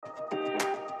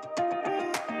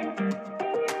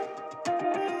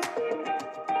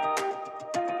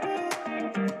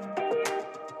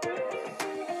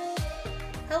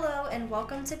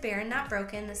welcome to Barren Not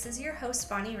Broken. This is your host,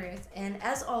 Bonnie Ruth, and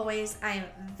as always, I am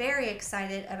very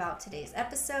excited about today's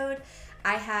episode.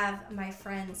 I have my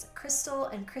friends Crystal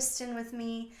and Kristen with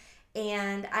me,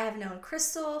 and I have known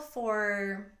Crystal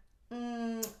for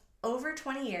over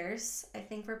 20 years. I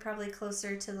think we're probably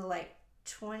closer to the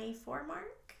 24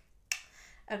 mark.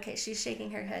 Okay, she's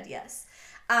shaking her head, yes.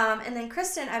 And then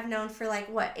Kristen, I've known for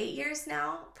 8 years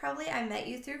now, probably. I met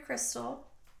you through Crystal.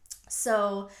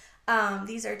 So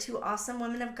these are two awesome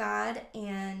women of God,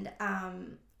 and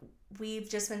we've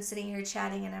just been sitting here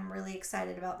chatting, and I'm really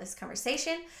excited about this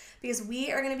conversation because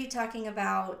we are going to be talking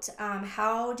about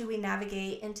how do we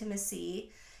navigate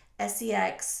intimacy,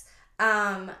 sex,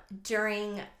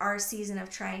 during our season of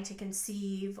trying to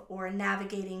conceive or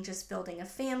navigating just building a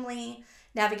family,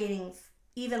 navigating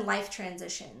even life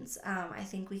transitions. I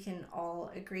think we can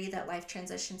all agree that life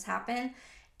transitions happen,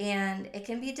 and it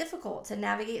can be difficult to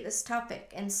navigate this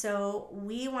topic. And so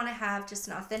we want to have just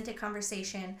an authentic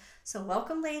conversation. So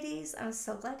welcome, ladies. I'm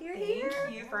so glad you're here.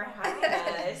 Thank you for having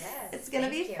us. Yes, it's going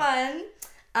to be fun.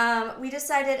 We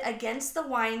decided against the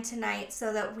wine tonight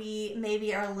so that we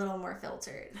maybe are a little more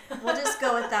filtered. We'll just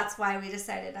go with that's why we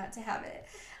decided not to have it.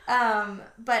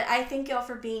 But I thank y'all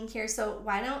for being here. So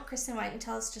Kristen, why don't you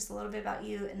tell us just a little bit about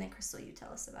you, and then Crystal, you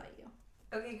tell us about you.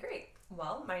 Okay, great.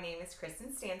 Well, my name is Kristen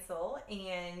Stansel,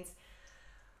 and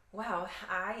wow,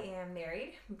 I am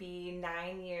married, be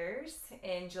 9 years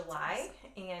in July,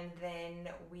 and then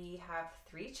we have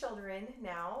 3 children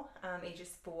now,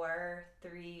 ages 4,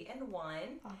 3, and 1.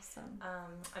 Awesome.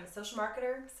 I'm a social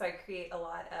marketer, so I create a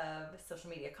lot of social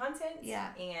media content.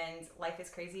 Yeah. And life is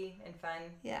crazy and fun.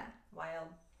 Yeah. Wild.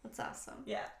 That's awesome.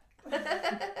 Yeah.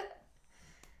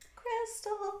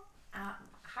 Crystal.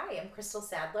 Hi, I'm Crystal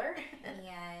Sadler,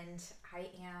 and I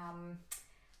am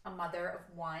a mother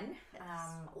of 1.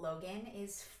 Yes. Logan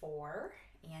is 4,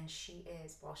 and she's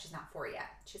not 4 yet.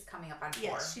 She's coming up on 4.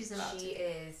 Yes, she's about She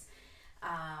is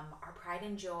our pride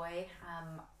and joy.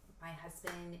 My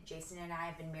husband, Jason, and I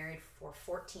have been married for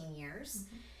 14 years,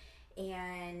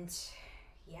 and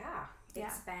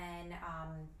it's been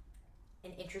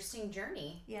an interesting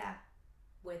journey. Yeah.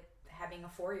 With having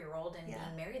a 4-year-old and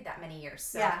being married that many years.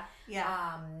 So,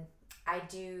 I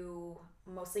do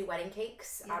mostly wedding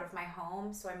cakes out of my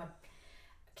home. So I'm a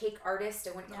cake artist.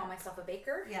 I wouldn't call myself a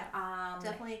baker. Yeah.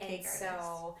 Definitely a cake artist.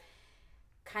 So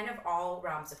kind of all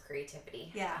realms of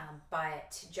creativity. Yeah.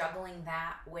 But juggling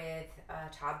that with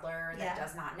a toddler that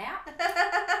does not nap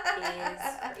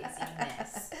is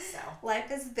craziness. So life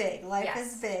is big. Life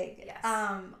is big. Yes.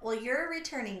 Well, you're a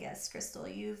returning guest, Crystal.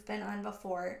 You've been on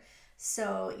before.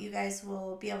 So you guys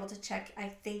will be able to check. I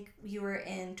think you were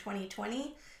in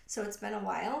 2020, so it's been a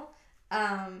while.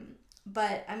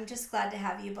 But I'm just glad to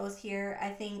have you both here. I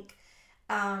think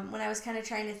when I was kind of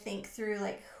trying to think through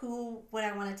who would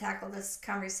I want to tackle this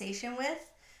conversation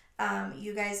with,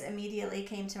 you guys immediately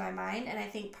came to my mind. And I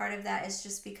think part of that is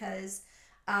just because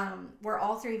we're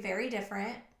all 3 very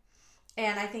different.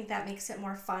 And I think that makes it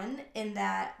more fun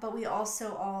but we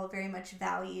also all very much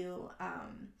value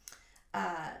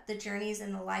the journeys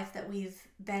in the life that we've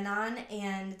been on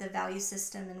and the value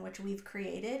system in which we've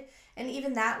created. And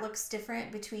even that looks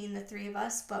different between the 3 of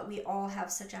us, but we all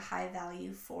have such a high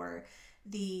value for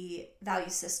the value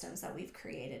systems that we've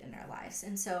created in our lives.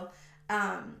 And so,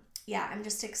 I'm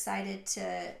just excited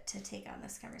to take on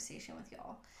this conversation with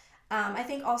y'all. I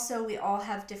think also we all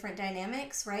have different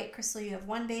dynamics, right? Crystal, you have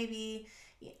 1 baby.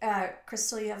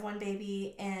 Crystal, you have 1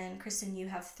 baby, and Kristen, you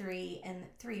have 3,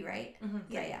 right? Mm-hmm.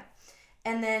 Yeah.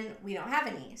 And then we don't have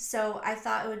any. So I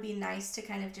thought it would be nice to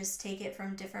kind of just take it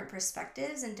from different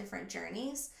perspectives and different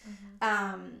journeys.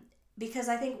 Mm-hmm. Because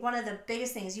I think one of the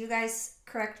biggest things, you guys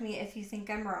correct me if you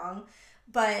think I'm wrong,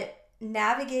 but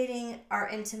navigating our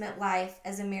intimate life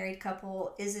as a married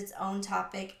couple is its own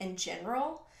topic in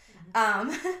general.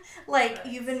 Mm-hmm.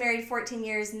 You've been married 14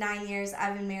 years, 9 years.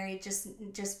 I've been married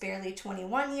just barely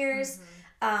 21 years.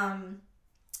 Mm-hmm.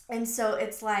 And so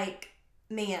it's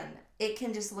man, it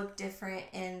can just look different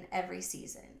in every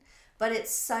season. But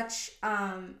it's such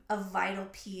a vital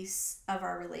piece of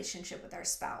our relationship with our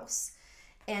spouse.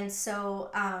 And so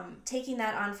taking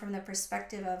that on from the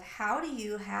perspective of how do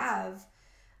you have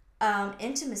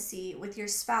intimacy with your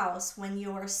spouse when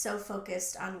you're so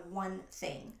focused on one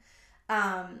thing?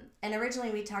 And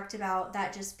originally we talked about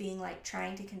that just being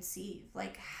trying to conceive.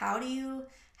 How do you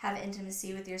have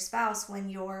intimacy with your spouse when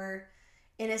you're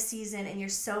in a season and you're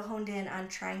so honed in on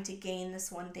trying to gain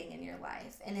this one thing in your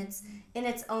life? And it's in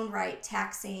its own right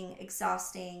taxing,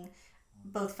 exhausting,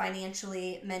 both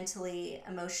financially, mentally,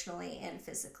 emotionally, and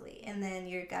physically. And then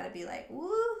you've got to be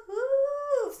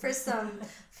woohoo, for some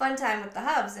fun time with the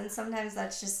hubs, and sometimes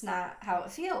that's just not how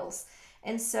it feels.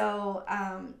 And so,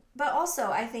 but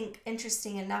also I think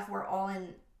interesting enough, we're all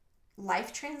in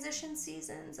life transition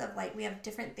seasons of like, we have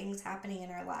different things happening in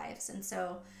our lives. And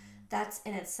so that's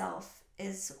in itself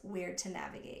is weird to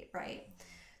navigate, right?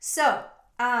 So,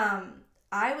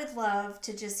 I would love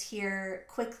to just hear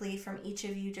quickly from each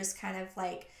of you, just kind of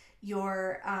like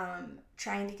your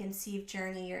trying to conceive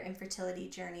journey, your infertility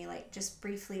journey, like just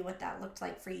briefly what that looked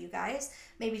like for you guys.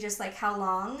 Maybe just like how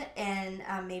long, and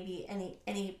maybe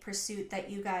any pursuit that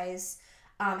you guys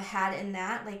had in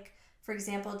that. Like, for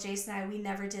example, Jason and I, we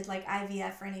never did like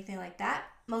IVF or anything like that,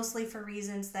 mostly for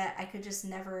reasons that I could just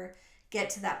never get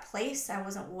to that place. I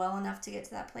wasn't well enough to get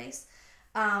to that place.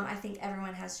 I think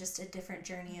everyone has just a different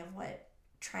journey of what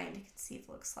trying to conceive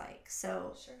looks like.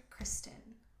 So, Sure. Kristen,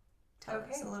 tell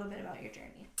us a little bit about your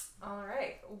journey. All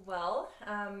right. Well,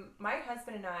 my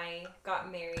husband and I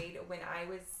got married when I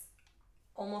was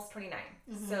almost 29.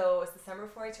 Mm-hmm. So it was the summer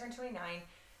before I turned 29.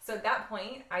 So at that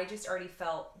point, I just already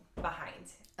felt behind.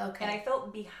 Okay. And I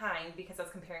felt behind because I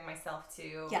was comparing myself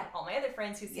to all my other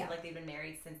friends who seemed like they've been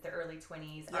married since their early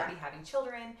 20s, already having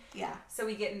children. Yeah. So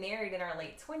we get married in our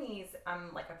late 20s.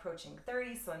 I'm like approaching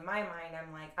 30. So in my mind,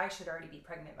 I'm like, I should already be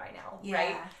pregnant by now. Yeah.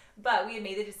 Right? But we had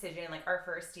made the decision, like our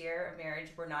first year of marriage,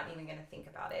 we're not even going to think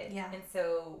about it. Yeah. And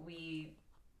so we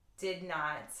did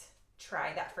not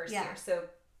try that first year. So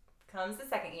comes the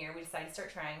second year, we decided to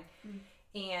start trying.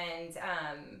 And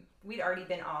we'd already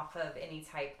been off of any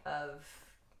type of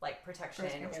like protection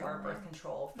or birth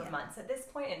control for months at this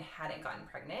point and hadn't gotten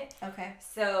pregnant. Okay.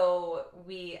 So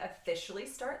we officially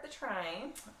start the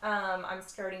trying. I'm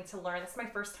starting to learn. This is my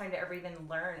first time to ever even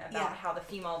learn about how the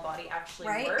female body actually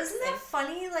works. Isn't that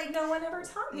funny? Like, no one ever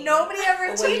taught me. Nobody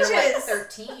ever teaches. When you're like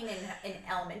 13 in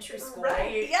elementary school.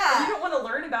 Right. Yeah. You don't want to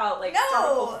learn about like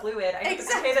cervical fluid. I know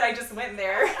it's okay that I just went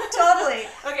there. Totally.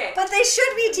 Okay. But they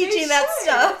should be teaching that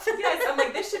stuff. Yes. I'm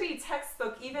like, this should be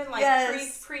textbook, even like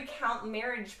pre-count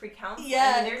marriage, pre-counseling.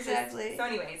 Yeah, I mean, exactly. So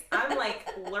anyways, I'm like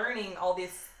learning all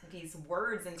these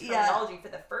words and terminology for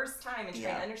the first time and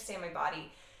trying to understand my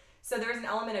body. So there's an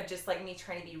element of just like me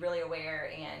trying to be really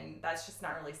aware, and that's just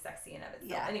not really sexy in of itself.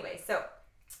 Yeah.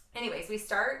 Anyways, we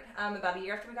start about a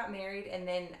year after we got married, and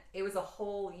then it was a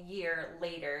whole year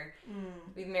later.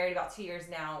 We've been married about 2 years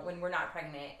now when we're not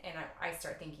pregnant, and I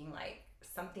start thinking like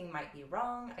something might be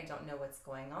wrong. I don't know what's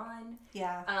going on.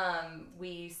 Yeah.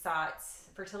 We sought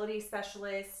fertility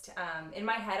specialist. In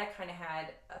my head, I kind of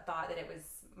had a thought that it was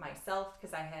myself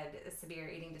because I had a severe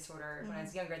eating disorder when I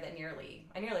was younger that I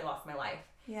nearly lost my life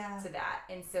to that.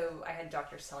 And so I had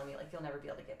doctors telling me like, you'll never be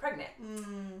able to get pregnant.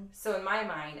 So in my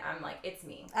mind, I'm like, it's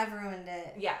me. I've ruined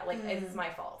it. Yeah. Like it's my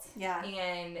fault. Yeah.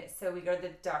 And so we go to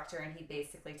the doctor and he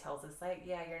basically tells us like,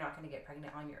 yeah, you're not going to get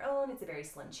pregnant on your own. It's a very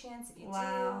slim chance if you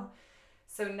do.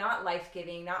 So not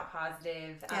life-giving, not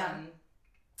positive.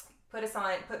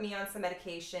 Put me on some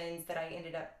medications that I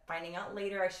ended up finding out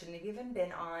later I shouldn't have even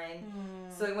been on.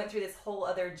 So I went through this whole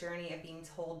other journey of being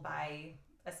told by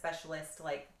a specialist,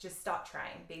 like, just stop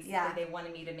trying. Basically, they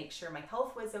wanted me to make sure my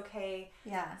health was okay.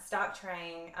 Yeah. Stop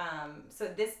trying. So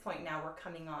at this point now, we're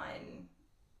coming on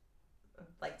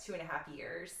like 2.5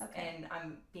 years, and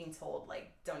I'm being told,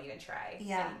 like, don't even try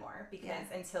anymore because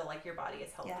until, like, your body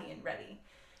is healthy and ready.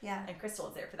 Yeah. And Crystal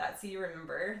was there for that. So you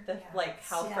remember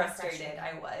how frustrated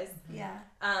I was. Yeah.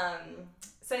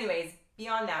 So anyways,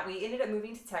 beyond that, we ended up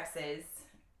moving to Texas,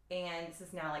 and this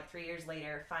is now like 3 years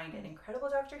later, find an incredible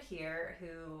doctor here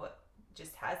who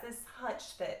just has this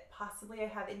hunch that possibly I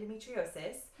have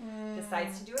endometriosis,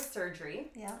 decides to do a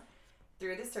surgery. Yeah.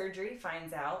 Through the surgery,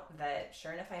 finds out that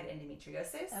sure enough I had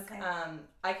endometriosis. Okay.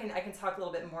 I can talk a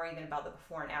little bit more even about the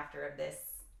before and after of this.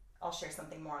 I'll share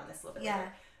something more on this a little bit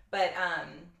later. But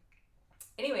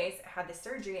anyways, had this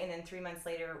surgery, and then 3 months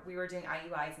later, we were doing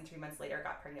IUIs, and 3 months later, I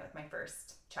got pregnant with my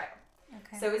first child.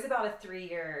 Okay. So it was about a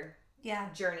 3-year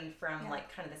journey from like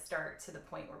kind of the start to the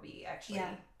point where we actually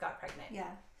got pregnant.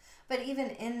 Yeah. But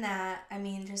even in that, I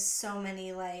mean, just so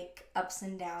many like ups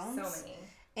and downs. So many.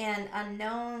 And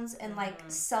unknowns and like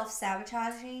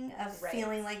self-sabotaging of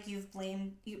feeling like you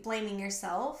blaming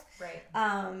yourself. Right.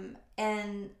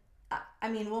 And I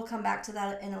mean, we'll come back to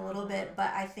that in a little bit,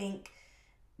 but I think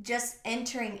just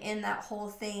entering in that whole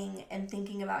thing and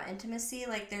thinking about intimacy,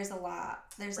 like there's a lot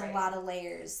of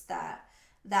layers that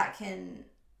can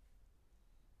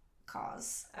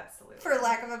cause. Absolutely. For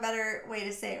lack of a better way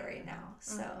to say it right now.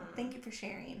 So thank you for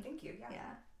sharing. Thank you.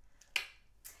 Yeah.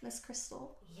 Miss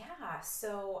Crystal. Yeah.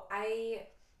 So I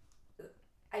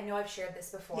know I've shared this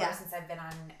before since I've been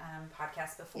on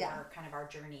podcasts before, kind of our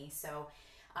journey. So,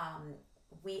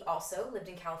 we also lived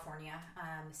in California,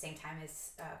 same time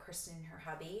as Kristen and her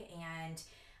hubby, and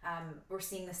we're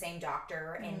seeing the same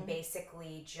doctor and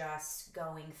basically just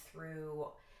going through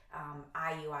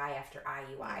IUI after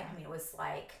IUI. Yeah. I mean, it was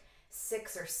like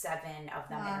 6 or 7 of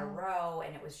them in a row,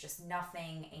 and it was just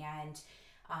nothing. And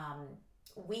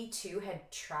we too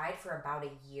had tried for about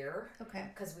a year. Okay.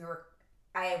 Because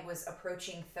I was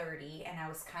approaching 30, and I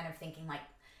was kind of thinking like,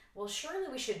 well, surely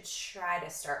we should try to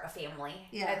start a family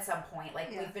at some point.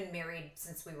 Like, we've been married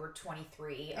since we were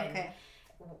 23, and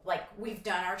like, we've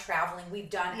done our traveling, we've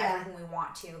done everything we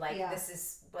want to. Like, this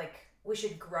is like, we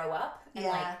should grow up and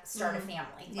like start a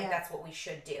family. Like, that's what we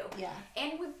should do. Yeah.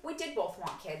 And we did both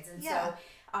want kids, and so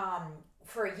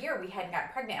for a year we hadn't gotten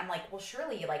pregnant. I'm like, well,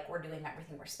 surely like we're doing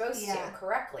everything we're supposed to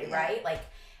correctly, right? Like,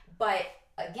 but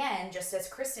again, just as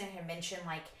Kristen had mentioned,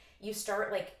 like, you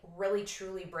start like really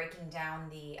truly breaking down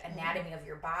the anatomy of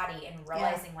your body and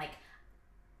realizing like,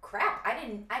 crap,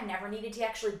 I never needed to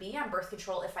actually be on birth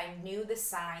control if I knew the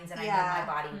signs and I knew my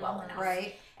body well enough.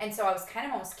 Right. And so I was kind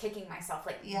of almost kicking myself,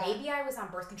 like, maybe I was on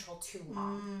birth control too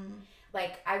long.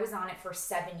 Like, I was on it for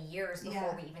 7 years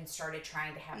before we even started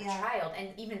trying to have a child. And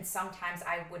even sometimes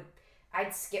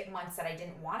I'd skip months that I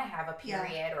didn't want to have a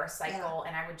period or a cycle,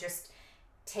 and I would just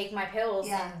take my pills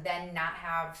and then not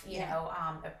have, you know,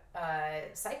 a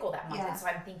cycle that month. And so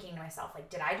I'm thinking to myself, like,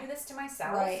 did I do this to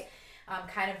myself? Right.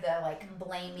 Kind of the, like,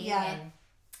 blaming and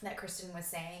that Kristen was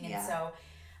saying. And so,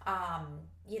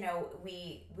 you know,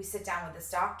 we sit down with this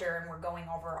doctor and we're going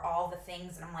over all the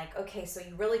things, and I'm like, okay, so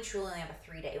you really truly only have a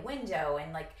 3-day window.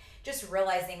 And like, just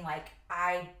realizing like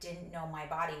I didn't know my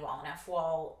body well enough.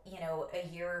 Well, you know, a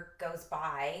year goes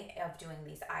by of doing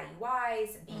these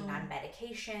IUIs and being on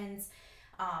medications,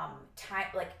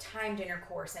 timed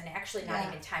intercourse, and actually not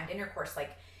even timed intercourse,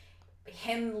 like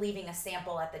him leaving a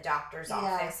sample at the doctor's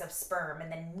office of sperm,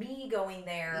 and then me going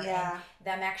there and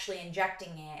them actually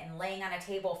injecting it and laying on a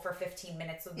table for 15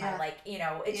 minutes with my, like, you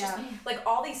know, it's just like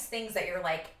all these things that you're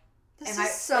like, this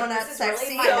is so not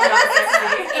sexy. Really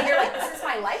and you're like, this is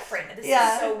my life right now. This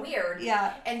is so weird.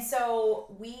 Yeah. And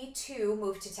so we too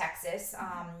moved to Texas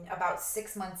about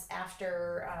 6 months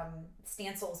after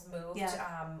Stancil's moved.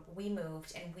 We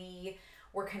moved, and we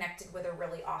were connected with a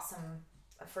really awesome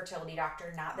fertility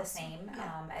doctor, not the same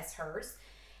as hers.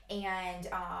 And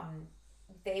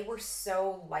they were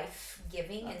so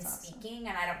life-giving and speaking.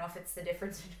 And I don't know if it's the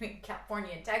difference between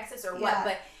California and Texas or what,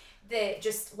 but the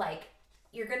just like,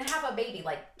 you're going to have a baby.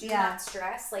 Like, do not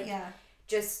stress. Like,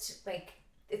 just like,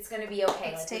 it's going to be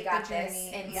okay. Let's like, we got this.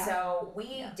 And so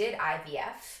we did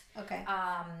IVF. Okay.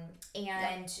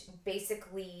 And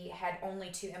basically had only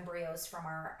 2 embryos from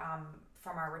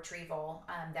our retrieval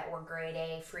that were grade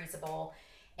A, freezable.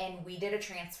 And we did a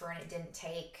transfer and it didn't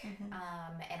take.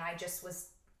 And I just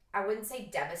was, I wouldn't say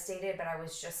devastated, but I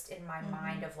was just in my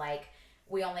mind of like,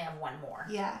 we only have 1 more.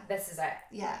 Yeah. This is it.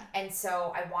 Yeah. And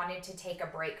so I wanted to take a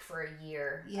break for a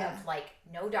year of like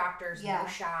no doctors, no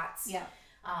shots. Yeah.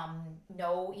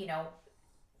 No, you know,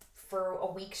 for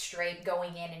a week straight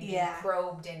going in and being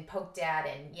probed and poked at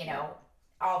and, you know,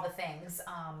 all the things.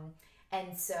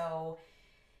 And so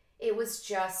it was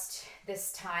just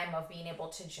this time of being able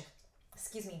to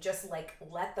just like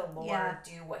let the Lord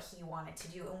do what he wanted to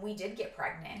do. And we did get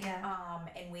pregnant.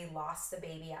 And we lost the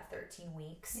baby at 13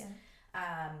 weeks.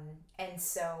 And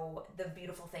so the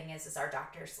beautiful thing is our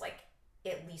doctors, like,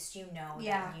 at least you know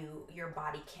that your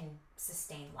body can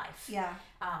sustain life.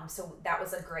 So that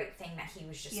was a great thing that he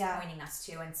was just pointing us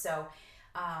to. And so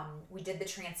we did the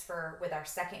transfer with our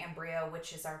second embryo,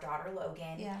 which is our daughter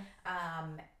Logan,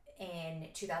 in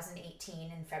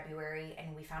 2018 in February,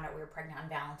 and we found out we were pregnant on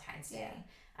Valentine's Day.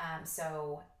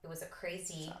 So it was a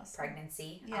crazy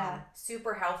pregnancy.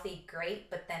 Super healthy,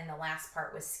 great, but then the last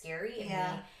part was scary, and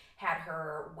we had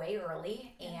her way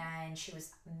early, and she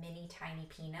was mini tiny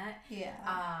peanut.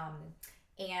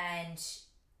 And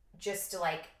just to,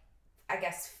 like, I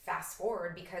guess fast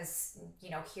forward, because, you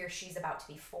know, here she's about to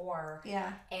be 4.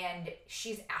 And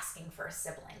she's asking for a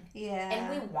sibling. And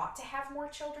we want to have more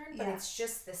children, but it's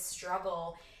just this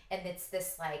struggle, and it's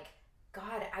this like,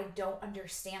 God, I don't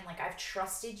understand. Like, I've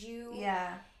trusted you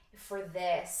for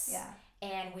this.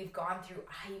 And we've gone through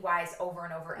IUIs over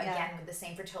and over again with the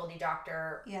same fertility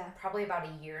doctor. Probably about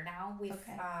a year now.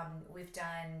 We've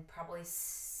done probably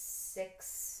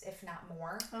 6, if not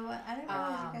more. Oh, I didn't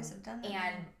realize you guys have done that.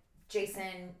 And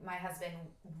Jason, my husband,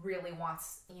 really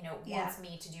wants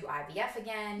me to do IVF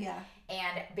again.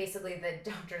 And basically the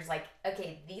doctor's like,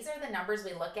 okay, these are the numbers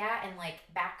we look at. And like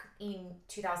back in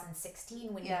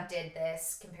 2016, when you did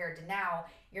this compared to now,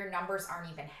 your numbers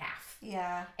aren't even half.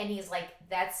 Yeah. And he's like,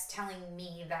 that's telling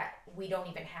me that we don't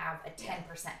even have a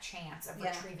 10% chance of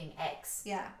retrieving eggs.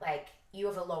 Yeah. Like, you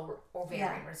have a low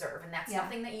ovarian reserve, and that's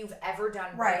nothing that you've ever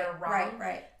done right or wrong.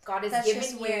 Right. God has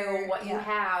given you what you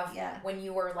have when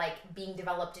you were like being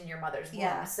developed in your mother's womb.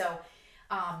 Yeah. So,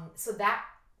 so that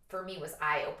for me was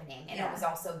eye opening, and it was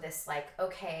also this like,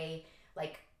 okay,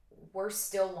 like we're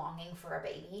still longing for a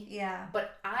baby. Yeah.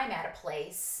 But I'm at a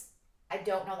place. I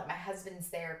don't know that my husband's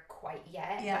there quite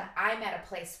yet. Yeah. But I'm at a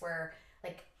place where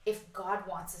like, if God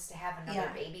wants us to have another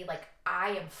baby, like I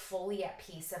am fully at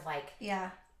peace of like,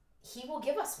 He will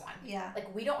give us one. Yeah.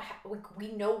 Like we don't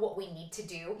we know what we need to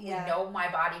do. Yeah. We know my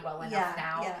body well enough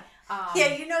now.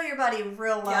 Yeah. You know your body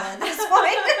real well at this point.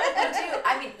 I do.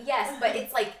 I mean, yes, but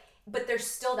it's like, but there's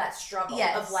still that struggle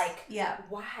of like,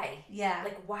 why? Yeah.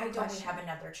 Like, why don't we have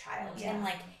another child? Yeah. And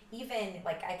like, even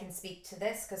like, I can speak to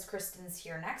this because Kristen's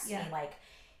here next to me. Like,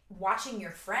 watching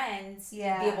your friends be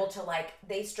able to like,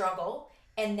 they struggle,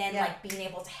 and then like being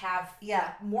able to have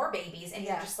more babies, and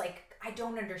you're just like, I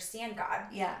don't understand God.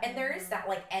 Yeah. And there is that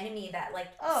like enemy that like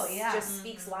just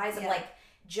speaks lies of like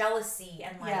jealousy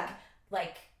and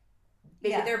like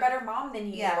maybe they're a better mom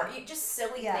than you or just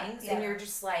silly things, and you're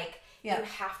just like you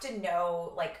have to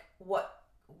know like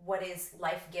what is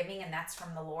life-giving, and that's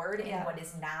from the Lord, and what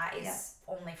is not is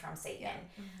only from Satan.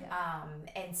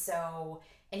 And so,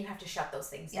 and you have to shut those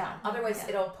things down. Otherwise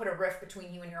it'll put a rift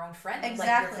between you and your own friends,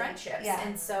 like your friendships.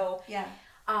 And so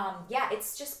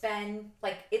it's just been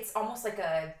like, it's almost like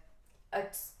a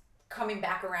coming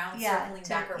back around, circling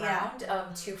back around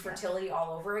to fertility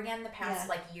all over again the past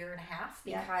like year and a half,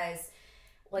 because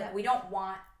like we don't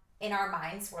want, in our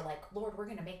minds we're like, Lord, we're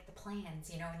gonna make the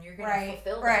plans, you know, and you're gonna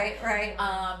fulfill them. Right.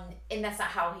 And that's not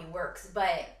how He works.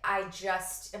 But I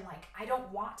just am like, I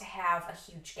don't want to have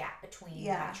a huge gap between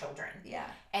my children. Yeah.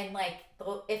 And like,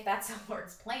 if that's the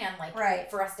Lord's plan, like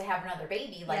for us to have another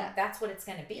baby, like that's what it's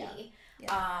gonna be.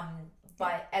 Yeah.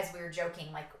 But as we were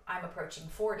joking, like I'm approaching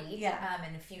 40 in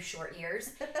a few short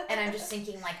years, and I'm just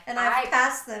thinking like, and I've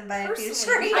passed them by a few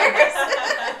short years.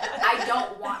 I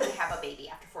don't want to have a baby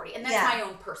after 40, and that's my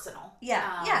own personal.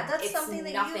 That's it's something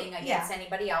that nothing against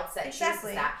anybody else that chooses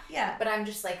that. Yeah. But I'm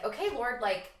just like, okay, Lord,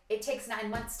 like it takes 9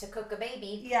 months to cook a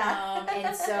baby. Yeah.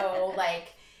 And so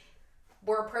like,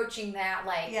 we're approaching that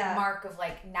like mark of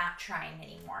like not trying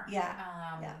anymore. Yeah.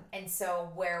 And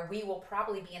so where we will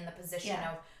probably be in the position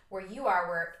of where you are,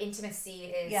 where intimacy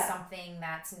is something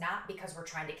that's not because we're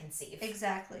trying to conceive.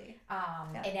 Exactly.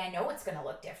 And I know it's going to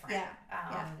look different.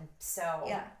 Yeah. So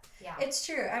it's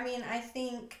true. I mean, I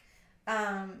think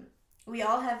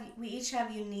we each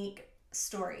have unique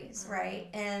stories, right?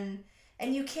 And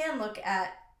you can look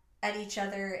at each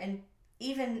other, and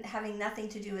even having nothing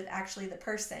to do with actually the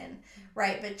person,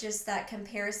 right? But just that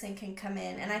comparison can come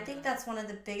in. And I think that's one of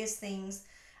the biggest things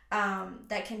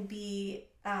that can be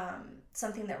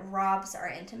something that robs our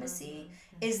intimacy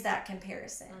is that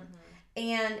comparison.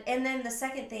 And then the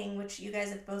second thing, which you guys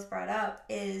have both brought up,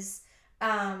 is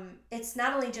it's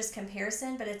not only just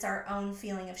comparison, but it's our own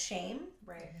feeling of shame.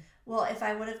 Right. Well, if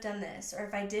I would have done this, or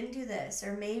if I didn't do this,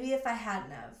 or maybe if I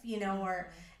hadn't have, you know, or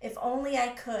if only I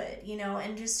could, you know,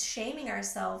 and just shaming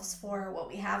ourselves for what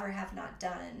we have or have not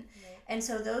done. Right. And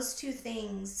so those two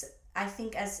things, I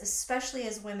think, especially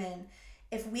as women,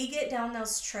 if we get down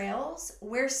those trails,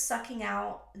 we're sucking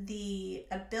out the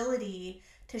ability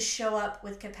to show up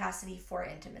with capacity for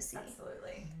intimacy.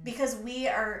 Absolutely. Because we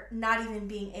are not even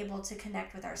being able to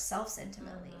connect with ourselves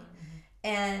intimately.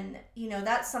 And, you know,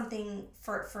 that's something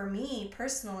for me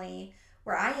personally,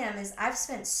 where I am, is I've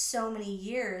spent so many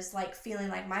years like feeling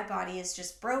like my body is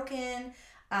just broken.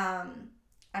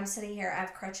 I'm sitting here, I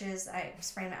have crutches,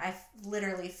 I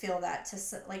literally feel that to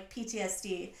like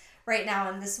PTSD right now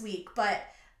in this week, but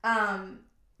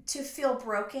to feel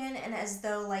broken, and as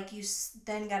though like you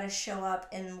then got to show up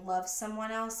and love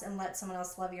someone else and let someone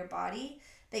else love your body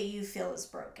that you feel is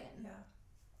broken.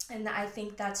 Yeah. And I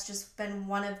think that's just been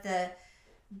one of the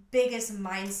biggest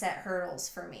mindset hurdles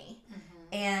for me,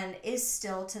 and is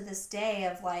still to this day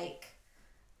of like,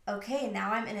 okay,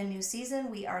 now I'm in a new season.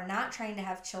 We are not trying to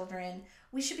have children.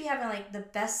 We should be having like the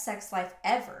best sex life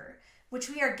ever, which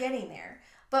we are getting there.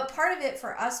 But part of it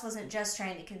for us wasn't just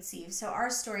trying to conceive. So our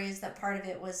story is that part of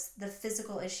it was the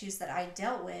physical issues that I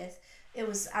dealt with.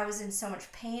 I was in so much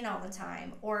pain all the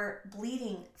time, or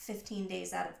bleeding 15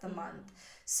 days out of the month.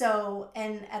 So,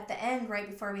 and at the end, right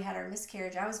before we had our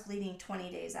miscarriage, I was bleeding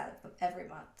 20 days out of every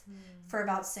month for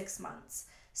about 6 months.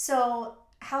 So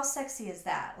how sexy is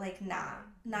that? Like, not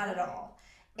at all.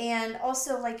 And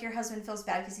also, like, your husband feels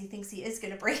bad because he thinks he is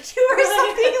going to break you or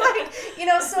something. Like, you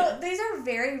know, so these are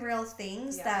very real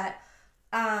things that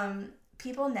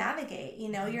people navigate. You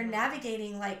know, you're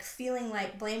navigating, like, feeling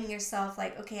like blaming yourself,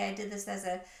 like, okay, I did this as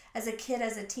a kid,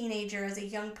 as a teenager, as a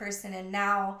young person, and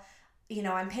now, you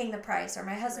know, I'm paying the price, or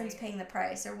my husband's paying the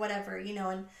price, or whatever, you know.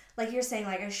 And like you're saying,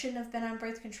 like, I shouldn't have been on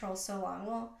birth control so long.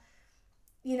 Well,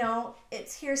 you know,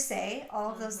 it's hearsay.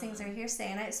 All of those things are hearsay.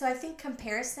 And so I think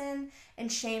comparison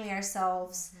and shaming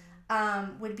ourselves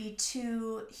would be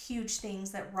two huge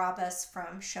things that rob us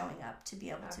from showing up to be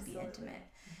able to be intimate.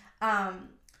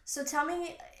 So tell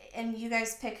me, and you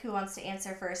guys pick who wants to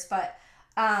answer first, but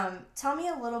tell me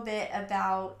a little bit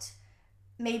about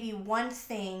maybe one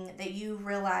thing that you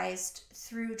realized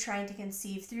through trying to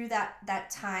conceive, through that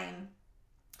time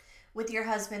with your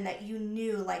husband, that you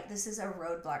knew, like, this is a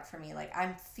roadblock for me. Like,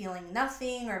 I'm feeling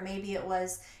nothing, or maybe it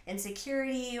was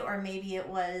insecurity, or maybe it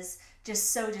was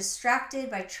just so distracted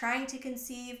by trying to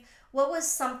conceive. What was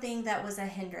something that was a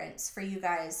hindrance for you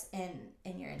guys in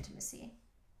your intimacy?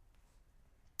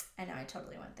 I know I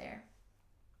totally went there.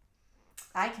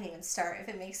 I can even start if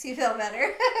it makes you feel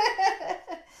better.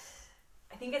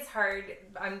 I think it's hard.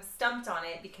 I'm stumped on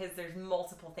it because there's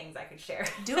multiple things I could share.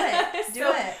 Do it.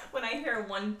 Do it. When I hear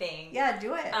one thing. Yeah,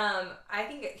 do it. I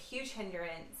think a huge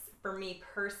hindrance for me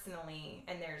personally,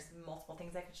 and there's multiple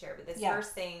things I could share, but this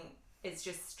first thing is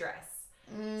just stress.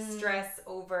 Stress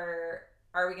over,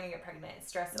 are we going to get pregnant?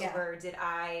 Stress over, did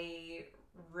I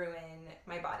ruin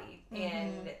my body?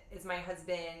 And is my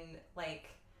husband like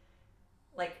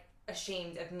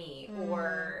ashamed of me?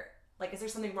 Or like, is there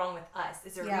something wrong with us?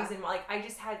 Is there a reason why?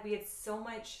 Like, we had so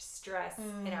much stress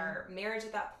in our marriage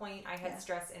at that point. I had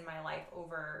stress in my life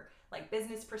over, like,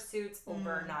 business pursuits,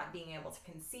 over not being able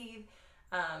to conceive.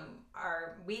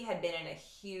 We had been in a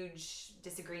huge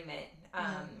disagreement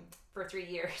for 3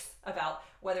 years about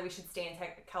whether we should stay in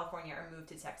California or move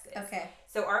to Texas. Okay.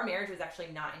 So our marriage was actually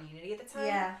not in unity at the time.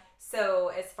 Yeah. So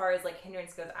as far as, like,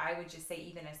 hindrance goes, I would just say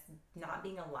even as not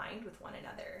being aligned with one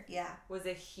another was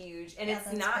a huge, and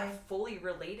it's not fully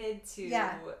related to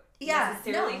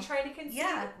necessarily trying to conceive,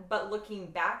 but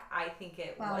looking back, I think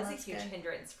it was a huge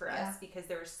hindrance for us because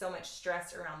there was so much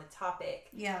stress around the topic.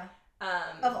 Yeah.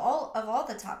 Of all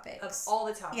the topics.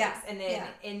 Yeah. And then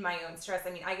in my own stress,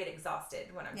 I mean, I get exhausted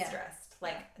when I'm stressed.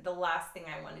 Like, the last thing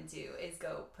I want to do is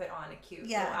go put on a cute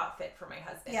little outfit for my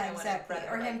husband. Yeah, exactly.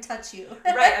 Or him touch you.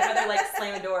 Right. I'd rather, like,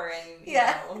 slam a door and, you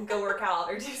know, go work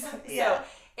out or do something. Yeah. So,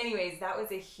 anyways, that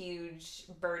was a huge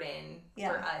burden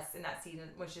for us in that season,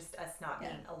 was just us not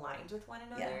being aligned with one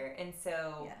another. And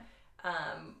so,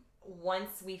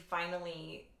 once we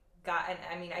finally got, and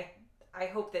I mean, I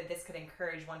hope that this could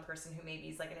encourage one person who maybe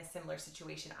is, like, in a similar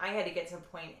situation. I had to get to a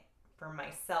point for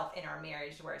myself in our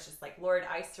marriage where it's just like, Lord,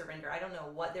 I surrender. I don't know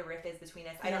what the rift is between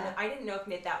us. I don't know. I didn't know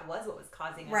if that was what was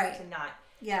causing us to not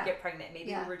get pregnant.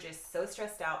 Maybe we were just so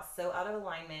stressed out, so out of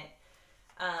alignment.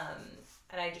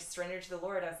 And I just surrendered to the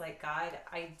Lord. I was like, God,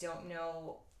 I don't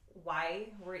know why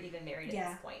we're even married at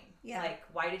this point. Yeah. Like,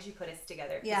 why did you put us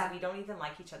together? Because we don't even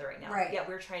like each other right now. Right. Yeah,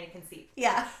 we're trying to conceive.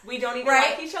 Yeah. We don't even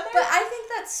like each other. But I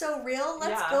think that's so real.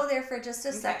 Let's go there for just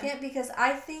a second, because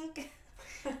I think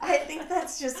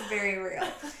that's just very real.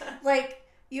 Like,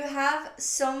 you have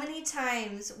so many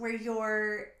times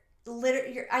where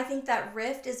I think that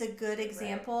rift is a good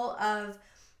example of,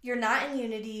 you're not in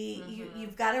unity,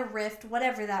 you've got a rift,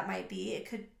 whatever that might be. It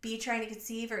could be trying to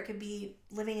conceive, or it could be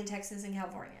living in Texas and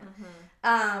California.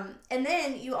 And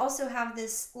then you also have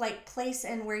this, like, place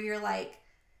in where you're like,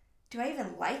 do I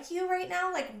even like you right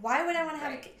now? Like, why would I want to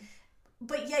have a kid?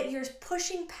 But yet you're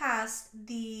pushing past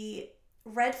the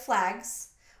red flags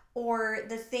or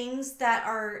the things that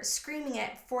are screaming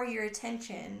for your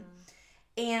attention.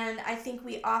 And I think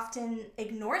we often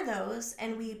ignore those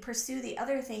and we pursue the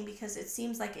other thing because it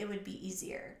seems like it would be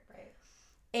easier. Right.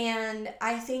 And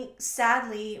I think,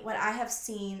 sadly, what I have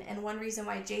seen, and one reason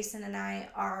why Jason and I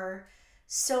are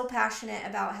so passionate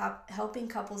about helping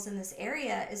couples in this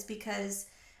area, is because,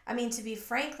 I mean, to be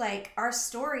frank, like, our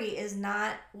story is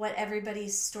not what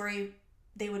everybody's story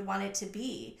they would want it to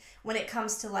be when it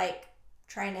comes to, like,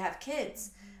 trying to have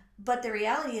kids. But the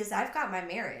reality is, I've got my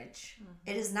marriage.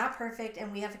 It is not perfect,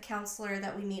 and we have a counselor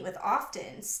that we meet with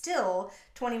often, still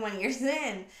 21 years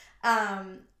in.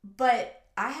 But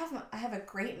I have a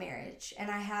great marriage,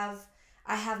 and I have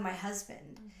my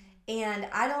husband. And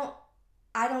I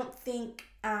don't think,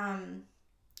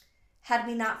 had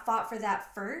we not fought for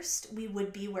that first, we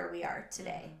would be where we are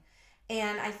today.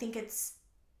 And I think it's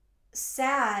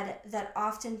sad that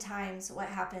oftentimes what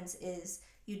happens is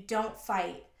you don't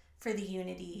fight for the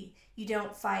unity. You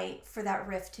don't fight for that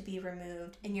rift to be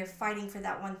removed, and you're fighting for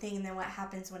that one thing, and then what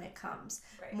happens when it comes?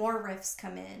 Right. More rifts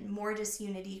come in, more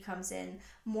disunity comes in,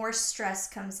 more stress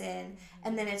comes in,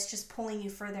 and then it's just pulling you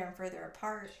further and further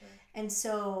apart. Sure. And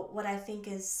so what I think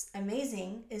is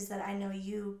amazing is that I know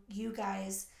you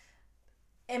guys,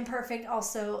 imperfect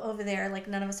also over there, like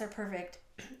none of us are perfect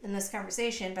in this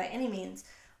conversation by any means,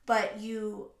 but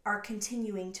you are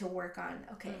continuing to work on,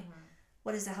 okay,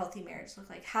 what does a healthy marriage look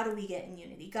like? How do we get in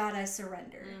unity? God, I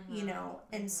surrender, you know?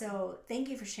 And so thank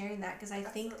you for sharing that, because I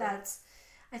think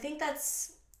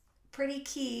that's pretty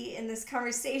key in this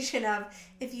conversation of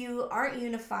if you aren't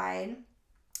unified,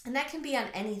 and that can be on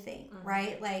anything,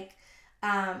 right? Like,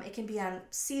 it can be on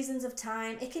seasons of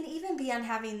time. It can even be on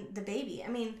having the baby. I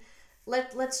mean,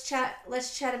 let's chat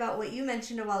about what you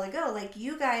mentioned a while ago. Like,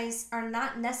 you guys are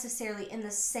not necessarily in the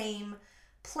same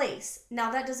place. Now,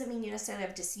 that doesn't mean you necessarily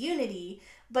have disunity,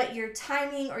 but your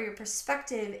timing or your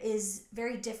perspective is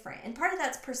very different. And part of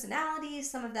that's personality.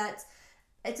 Some of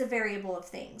it's a variable of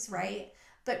things, right?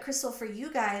 But Crystal, for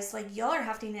you guys, like, y'all are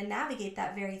having to navigate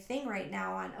that very thing right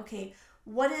now on, okay,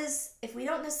 if we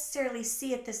don't necessarily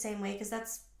see it the same way, because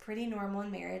that's pretty normal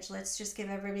in marriage. Let's just give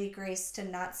everybody grace to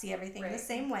not see everything the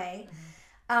same way.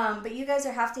 But you guys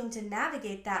are having to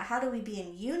navigate that. How do we be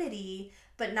in unity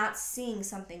but not seeing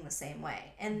something the same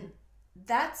way? And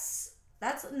that's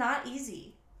not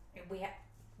easy.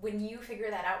 When you figure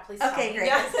that out, please Okay, tell me.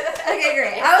 great. Okay,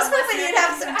 great. I was hoping you'd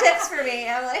have some tips for me.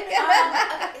 I'm like,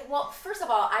 okay, well, first of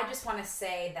all, I just want to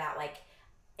say that, like,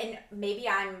 and maybe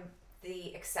I'm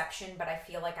the exception, but I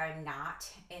feel like I'm not,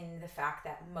 in the fact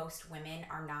that most women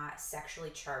are not sexually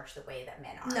charged the way that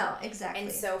men are. no, exactly.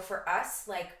 And so for us,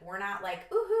 like, we're not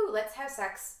like, ooh, let's have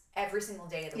sex every single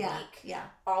day of the week,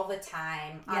 all the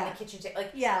time, on the kitchen table.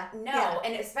 Like, no.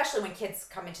 And especially when kids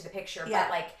come into the picture, but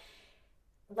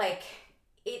like,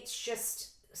 it's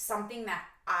just something that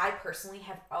I personally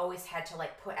have always had to,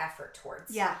 like, put effort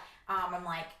towards. I'm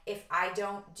like, if I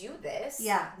don't do this,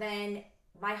 then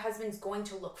my husband's going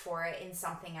to look for it in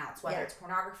something else, whether it's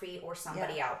pornography or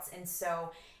somebody else. And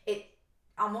so it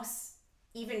almost,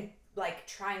 even like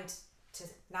trying to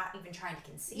not even trying to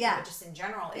conceive, but just in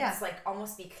general, it's like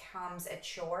almost becomes a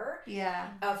chore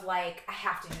of, like, I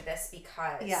have to do this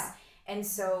because. And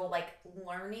so, like,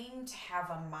 learning to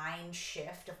have a mind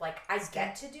shift of, like, I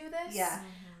get to do this.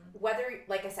 Whether,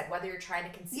 like I said, whether you're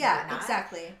trying to conceive or not.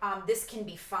 Exactly. This can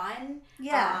be fun.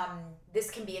 This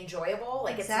can be enjoyable.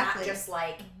 Like, it's not just,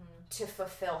 like, to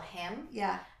fulfill him.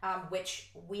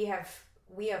 Which we have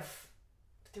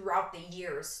throughout the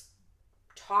years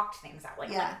talked things out. Like,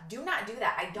 do not do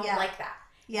that. I don't like that.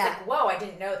 It's like, whoa, I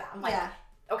didn't know that. I'm like,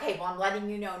 okay, well, I'm letting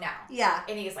you know now.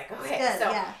 And he's like, okay.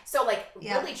 Good, so like,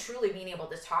 really truly being able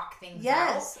to talk things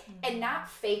out and not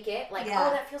fake it. Like,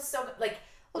 oh, that feels so good. Like,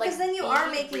 well, because then you are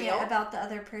making it about the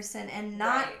other person and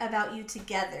not about you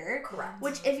together. Correct.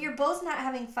 Which, if you're both not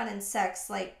having fun in sex,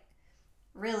 like,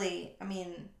 really, I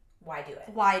mean, why do it?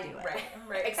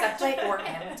 Right. Except for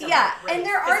him. And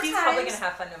there are times he's probably gonna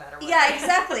have fun no matter what. Yeah,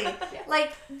 exactly.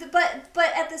 Like,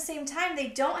 but at the same time, they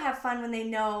don't have fun when they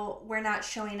know we're not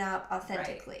showing up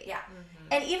authentically.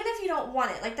 And even if you don't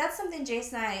want it, like, that's something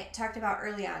Jason and I talked about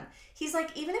early on. He's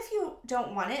like, even if you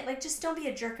don't want it, like, just don't be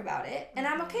a jerk about it. And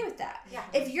I'm okay with that.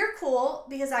 If you're cool,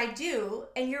 because I do,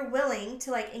 and you're willing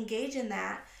to, like, engage in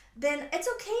that, then it's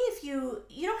okay if you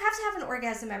don't have to have an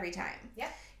orgasm every time.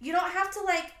 You don't have to,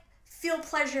 like, feel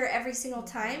pleasure every single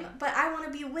time, but I want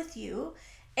to be with you.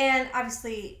 And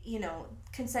obviously, you know,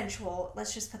 consensual,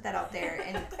 let's just put that out there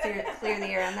and clear the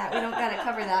air on that. We don't got to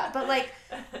cover that. But, like,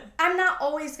 I'm not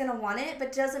always going to want it,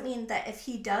 but doesn't mean that if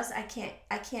he does, I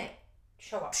can't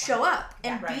show up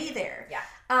and be there.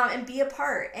 And be a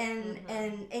part and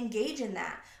engage in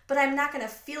that. But I'm not going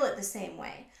to feel it the same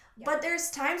way. But there's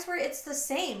times where it's the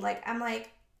same. Like, I'm like,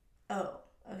 oh,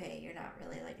 okay, you're not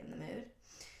really, like, in the mood.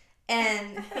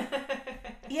 And,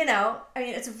 you know, I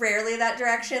mean, it's rarely that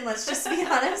direction, let's just be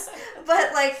honest.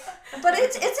 But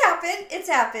it's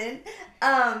happened.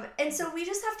 And so we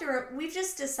just have to, we've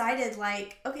just decided,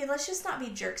 like, okay, let's just not be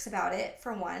jerks about it,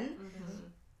 for one.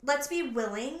 Let's be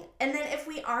willing. And then if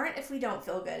we don't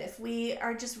feel good, if we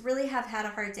are just really have had a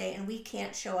hard day and we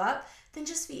can't show up, then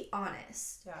just be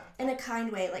honest in a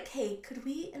kind way. Like, hey, could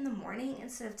we in the morning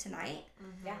instead of tonight?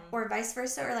 Or vice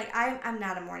versa. Or, like, I'm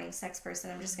not a morning sex person.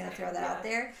 I'm just going to throw that out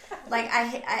there. Like,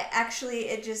 I actually,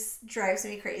 it just drives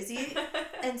me crazy.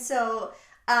 And so,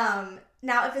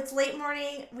 now if it's late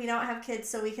morning, we don't have kids,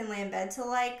 so we can lay in bed till,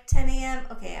 like, 10 a.m.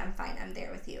 Okay, I'm fine. I'm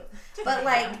there with you. But,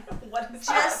 like,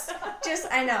 just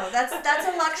I know that's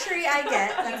a luxury I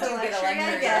get. That's a luxury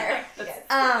I get.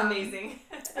 Amazing.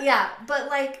 Yeah, but,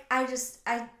 like,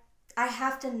 I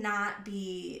have to not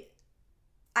be,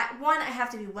 I have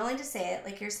to be willing to say it,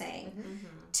 like you're saying.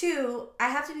 Mm-hmm. 2, I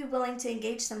have to be willing to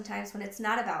engage sometimes when it's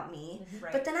not about me.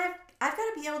 Right. But then I've got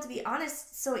to be able to be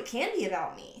honest so it can be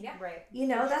about me. Yeah. Right. You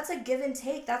know, that's a give and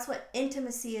take. That's what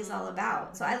intimacy is all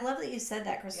about. So I love that you said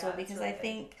that, Crystal, Yeah, because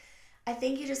really I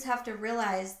think you just have to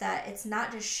realize that it's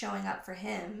not just showing up for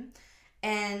him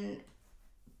and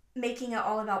making it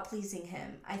all about pleasing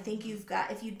him. I think you've got,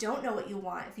 if you don't know what you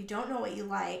want, if you don't know what you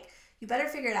like, you better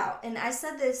figure it out. And I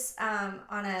said this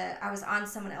I was on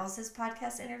someone else's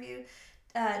podcast interview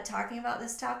talking about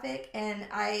this topic, and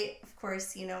I, of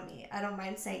course, you know me, I don't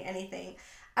mind saying anything.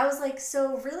 I was like,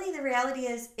 so really the reality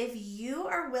is, if you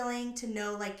are willing to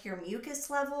know like your mucus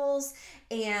levels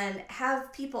and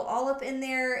have people all up in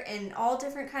there in all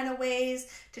different kind of ways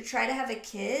to try to have a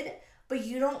kid, but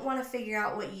you don't want to figure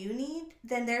out what you need,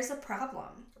 then there's a problem.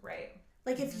 Right.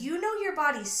 Like if you know your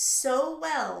body so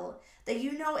well that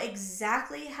you know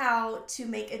exactly how to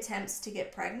make attempts to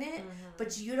get pregnant,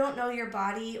 but you don't know your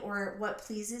body or what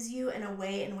pleases you in a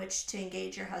way in which to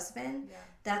engage your husband,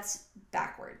 that's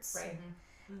backwards. Right.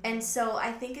 And so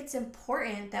I think it's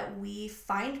important that we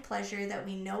find pleasure, that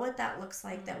we know what that looks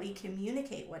like, that we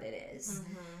communicate what it is.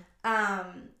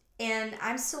 And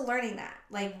I'm still learning that.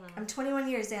 Like, I'm 21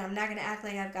 years in. I'm not going to act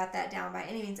like I've got that down by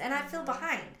any means. And I feel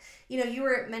behind. You know, you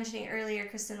were mentioning earlier,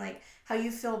 Kristen, like how you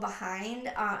feel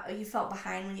behind. You felt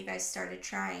behind when you guys started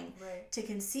trying to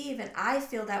conceive. And I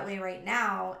feel that way right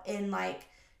now in like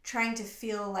trying to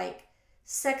feel like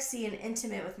sexy and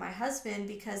intimate with my husband,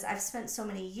 because I've spent so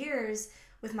many years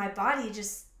with my body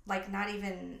just like not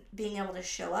even being able to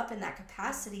show up in that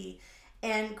capacity.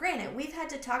 And granted, we've had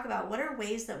to talk about what are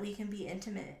ways that we can be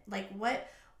intimate. Like what,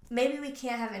 maybe we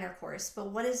can't have intercourse, but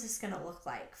what is this going to look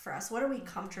like for us? What are we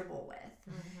comfortable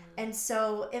with? And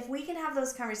so if we can have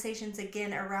those conversations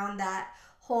again around that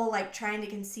whole like trying to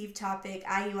conceive topic,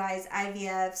 IUIs,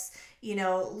 IVFs, you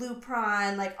know,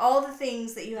 Lupron, like all the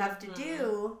things that you have to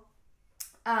do,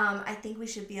 I think we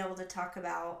should be able to talk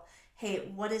about,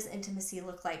 hey, what does intimacy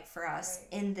look like for us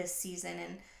in this season?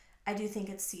 And I do think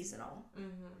it's seasonal.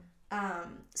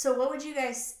 So what would you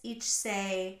guys each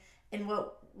say in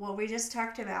what we just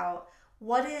talked about?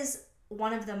 What is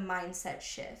one of the mindset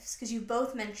shifts? Because you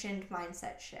both mentioned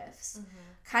mindset shifts.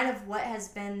 Kind of what has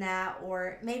been that,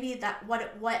 or maybe that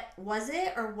what was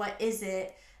it, or what is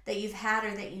it that you've had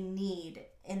or that you need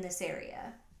in this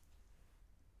area?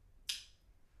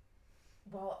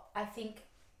 Well, I think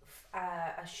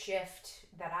a shift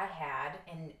that I had,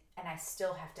 and I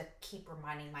still have to keep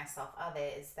reminding myself of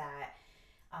it, is that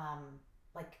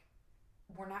like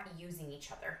we're not using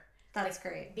each other. That's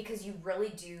like, great. Because you really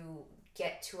do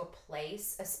get to a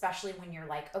place, especially when you're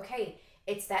like, okay,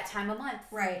 it's that time of month.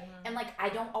 Right. And like I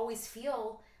don't always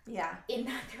feel in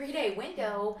that 3-day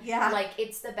window like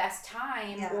it's the best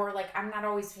time, or like I'm not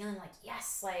always feeling like,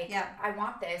 yes, like I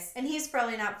want this. And he's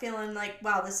probably not feeling like,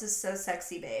 wow, this is so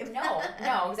sexy, babe. No,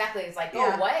 exactly. It's like,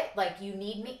 oh, what? Like you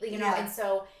need me, you know? And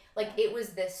so like it was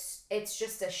this, it's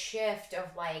just a shift of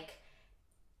like,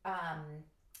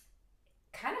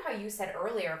 kind of how you said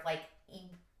earlier, of like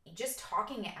just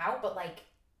talking it out, but like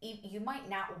you might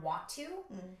not want to,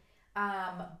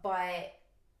 but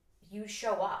you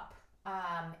show up,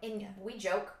 and we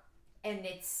joke, and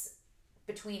it's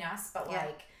between us, but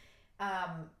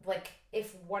like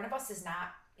if one of us is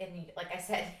not, and like I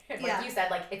said, like you said,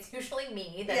 like it's usually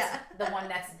me that's the one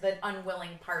that's the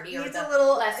unwilling party, or the a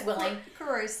little less willing,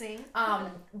 coercing.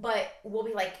 But we'll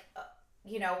be like,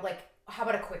 you know, like how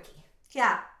about a quickie?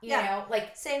 You know,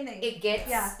 like same thing. It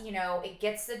gets, you know, it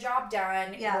gets the job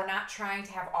done. We're not trying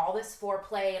to have all this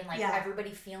foreplay and like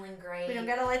everybody feeling great. We don't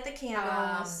gotta light the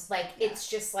candles. It's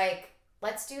just like,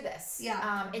 let's do this.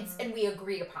 And we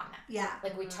agree upon that.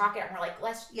 Like we talk it and we're like,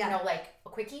 let's, you know, like a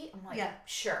quickie. I'm like,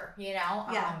 sure, you know.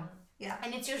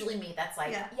 And it's usually me that's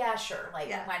like, sure, like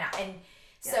why not? And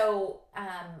so,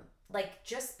 like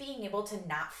just being able to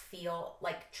not feel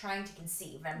like trying to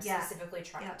conceive. I'm specifically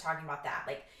talking about that,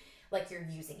 like you're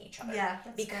using each other.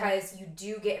 Because you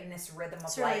do get in this rhythm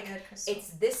of really like, good, Crystal. it's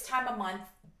this time of month.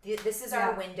 This is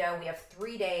our window. We have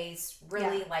 3 days.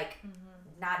 Really, like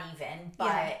not even,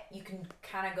 but you can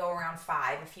kind of go around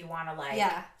 5 if you want to, like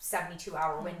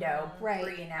 72-hour window,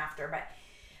 pre and after. But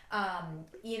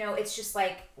you know, it's just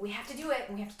like we have to do it,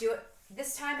 and we have to do it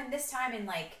this time and this time, and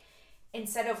like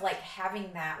instead of like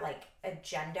having that like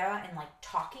agenda and like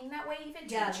talking that way even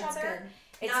to each other. Good.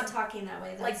 It's not talking that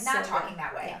way. That's like not so talking good.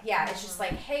 that way. It's just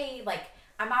like, hey, like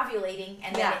I'm ovulating,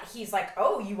 and then he's like,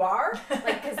 oh, you are?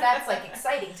 Like, because that's like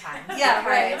exciting time.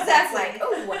 Right, exactly. Like,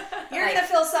 oh, you're gonna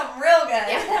feel something real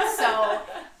good. So,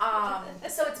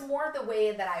 So it's more the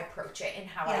way that I approach it and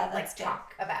how I like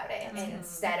talk about it, That's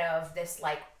instead of this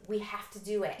like we have to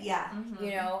do it. Yeah.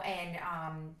 You know, and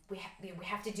we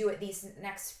have to do it these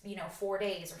next 4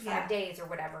 days or 5 days or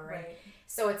whatever. Right. And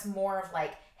so it's more of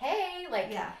like, hey,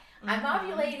 like I'm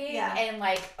ovulating, Yeah. and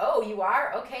like, oh, you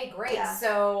are? Okay, great. Yeah.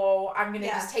 So I'm gonna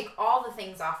just take all the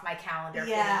things off my calendar for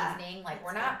the evening. Like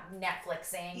we're not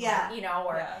Netflixing,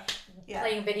 or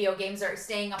playing video games or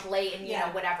staying up late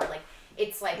and whatever. Like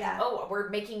it's like, oh, we're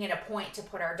making it a point to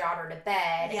put our daughter to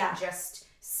bed and just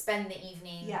spend the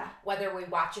evening, whether we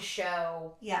watch a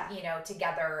show,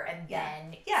 together, and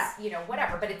then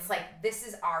whatever. But it's like, this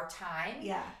is our time.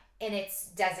 Yeah. And it's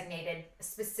designated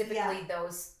specifically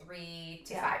those 3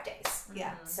 to 5 days.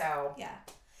 Yeah. So. Yeah.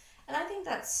 And I think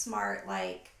that's smart.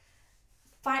 Like,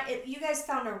 you guys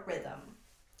found a rhythm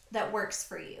that works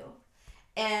for you.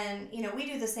 And, we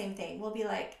do the same thing. We'll be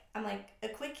like, I'm like, a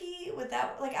quickie with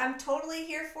that, like, I'm totally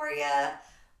here for you.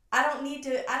 I don't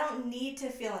need to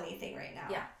feel anything right now.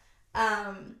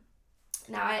 Yeah.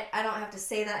 Now I don't have to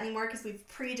say that anymore because we've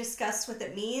pre-discussed what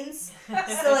it means.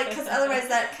 So like, because otherwise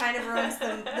that kind of ruins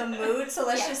the mood. So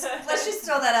let's just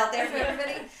throw that out there for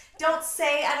everybody. Don't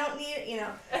say I don't need,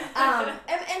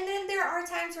 and then there are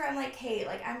times where I'm like, hey,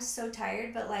 like I'm so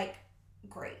tired, but like,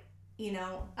 great,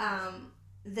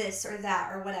 this or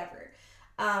that or whatever.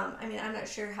 I mean, I'm not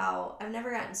sure how. I've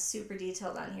never gotten super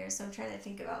detailed on here, so I'm trying to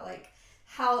think about like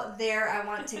how there I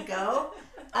want to go.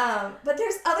 But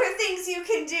there's other things you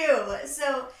can do.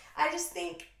 So I just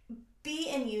think be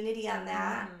in unity on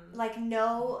that. Like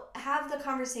have the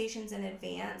conversations in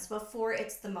advance before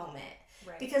it's the moment.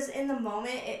 Right. Because in the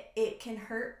moment it can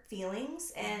hurt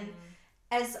feelings, and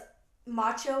as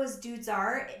macho as dudes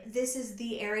are, this is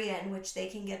the area in which they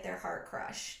can get their heart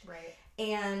crushed. Right.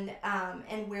 And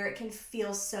where it can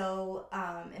feel so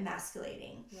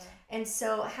emasculating. Yeah. And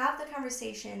so have the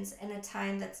conversations in a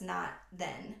time that's not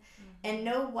then. And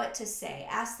know what to say.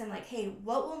 Ask them like, hey,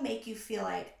 what will make you feel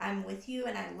like I'm with you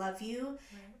and I love you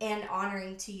and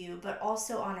honoring to you, but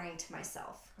also honoring to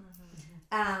myself.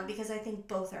 Because I think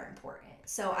both are important.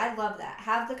 So I love that.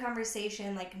 Have the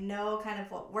conversation, like know kind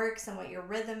of what works and what your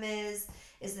rhythm is.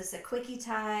 Is this a quickie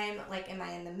time? Like, am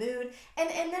I in the mood? And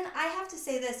then I have to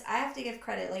say this. I have to give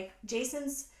credit. Like,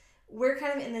 we're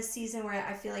kind of in this season where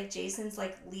I feel like Jason's,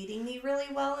 like, leading me really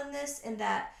well in this. In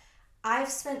that I've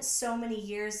spent so many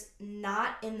years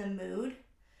not in the mood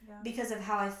because of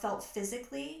how I felt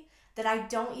physically that I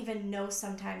don't even know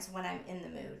sometimes when I'm in the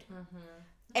mood.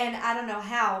 And I don't know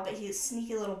how, but his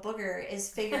sneaky little booger is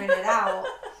figuring it out.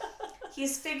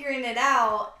 He's figuring it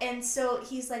out. And so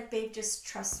he's like, babe, just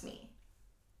trust me.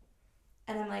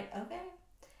 And I'm like, okay.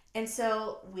 And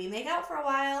so we make out for a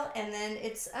while, and then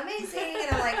it's amazing. And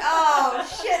I'm like, oh,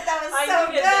 shit, that was so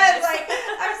good. Like,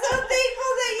 I'm so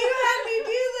thankful that you had me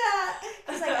do that.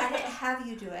 He's like, I didn't have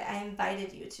you do it. I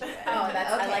invited you to do it. Oh,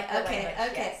 that's okay. I like the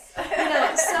language. Okay.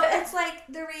 Yes. So it's like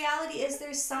the reality is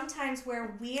there's sometimes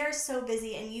where we are so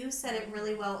busy, and you said it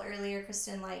really well earlier,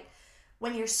 Kristen, like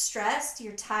when you're stressed,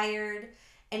 you're tired,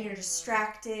 and you're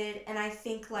distracted. And I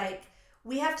think like,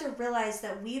 we have to realize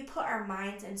that we put our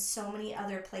minds in so many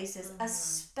other places,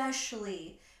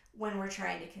 especially when we're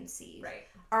trying to conceive. Right.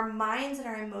 Our minds and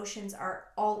our emotions are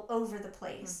all over the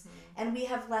place. And we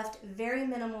have left very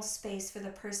minimal space for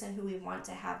the person who we want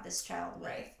to have this child with.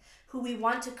 Right. Who we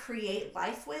want to create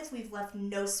life with, we've left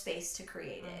no space to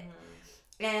create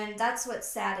it. And that's what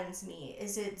saddens me,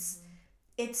 is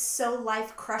it's so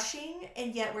life crushing,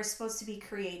 and yet we're supposed to be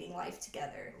creating life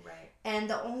together. Right. And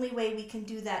the only way we can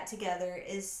do that together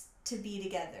is to be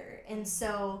together. And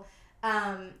so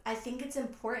I think it's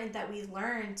important that we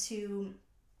learn to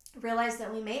realize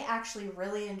that we may actually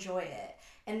really enjoy it,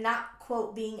 and not,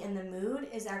 quote, being in the mood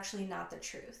is actually not the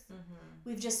truth.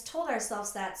 We've just told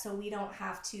ourselves that so we don't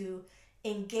have to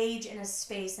engage in a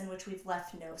space in which we've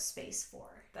left no space for.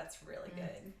 That's really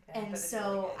good. And so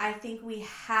really good. I think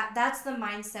that's the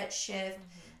mindset shift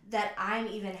that I'm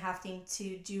even having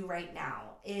to do right now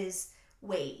is,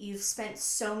 wait, you've spent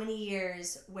so many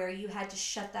years where you had to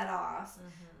shut that off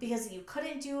because you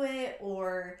couldn't do it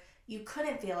or you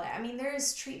couldn't feel it. I mean,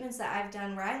 there's treatments that I've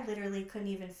done where I literally couldn't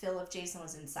even feel if Jason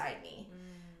was inside me.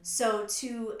 So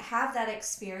to have that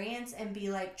experience and be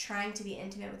like trying to be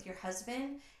intimate with your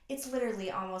husband, it's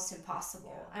literally almost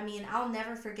impossible. I mean, I'll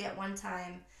never forget one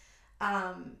time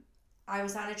I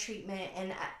was on a treatment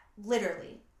and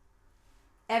literally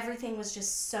everything was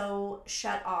just so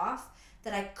shut off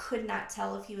that I could not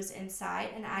tell if he was inside,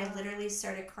 and I literally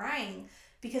started crying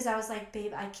because I was like,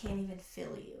 babe, I can't even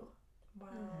feel you. Wow.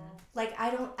 Like,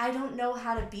 I don't know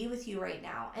how to be with you right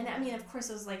now. And I mean, of course,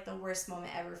 it was like the worst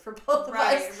moment ever for both of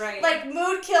us. Right. Like,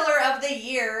 mood killer of the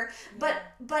year. But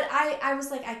I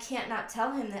was like, I can't not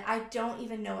tell him that I don't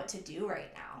even know what to do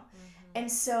right now. And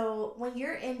so when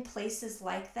you're in places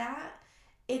like that,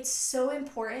 it's so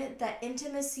important that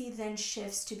intimacy then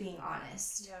shifts to being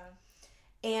honest.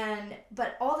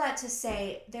 But all that to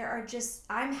say,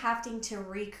 I'm having to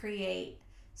recreate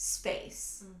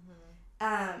space.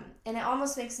 And it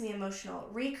almost makes me emotional.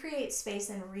 Recreate space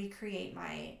and recreate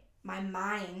my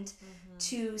mind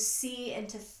to see and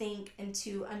to think and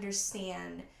to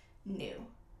understand new.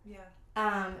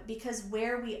 Because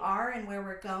where we are and where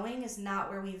we're going is not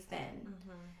where we've been.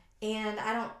 And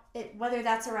whether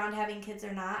that's around having kids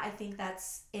or not, I think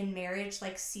that's in marriage,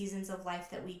 like seasons of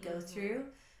life that we go through.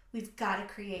 We've got to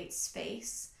create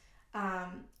space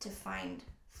to find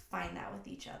that with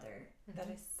each other. That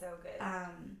is so good.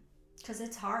 Because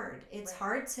it's hard. It's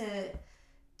hard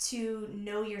to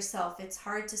know yourself. It's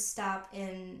hard to stop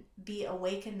and be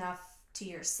awake enough to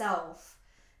yourself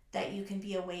that you can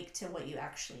be awake to what you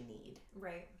actually need.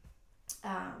 Right.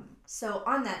 So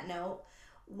on that note,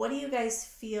 what do you guys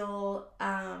feel?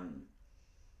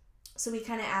 So we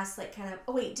kind of asked,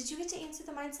 oh wait, did you get to answer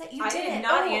the mindset? You didn't. I did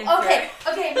not answer.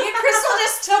 Okay. Me and Crystal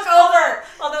just took over.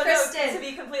 Although, Kristen. no, to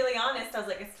be completely honest, I was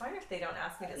like, it's fine if they don't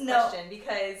ask me this question,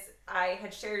 because I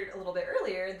had shared a little bit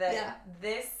earlier that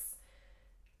this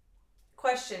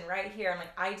question right here, I'm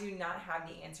like, I do not have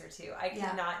the answer to. I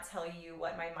cannot tell you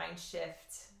what my mind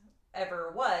shift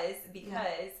ever was,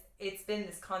 because it's been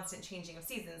this constant changing of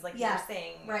seasons. Like you were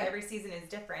saying, every season is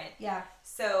different.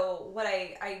 So what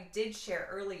I did share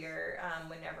earlier,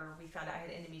 whenever we found out I had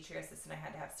endometriosis and I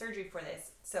had to have surgery for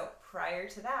this. So prior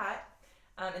to that,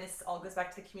 and this all goes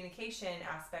back to the communication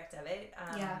aspect of it.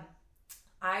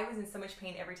 I was in so much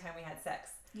pain every time we had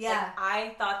sex. Like,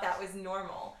 I thought that was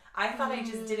normal. I thought I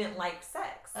just didn't like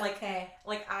sex. Like I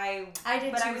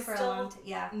did, but too, I was still a long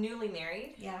newly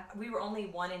married. We were only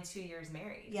 1 and 2 years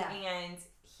married. And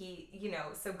he,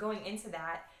 so going into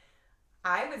that,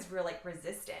 I was real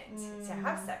resistant to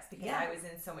have sex because I was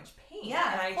in so much pain.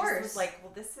 And I just was like,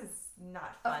 well, this is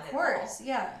not fun at all.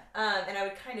 And I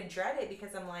would kind of dread it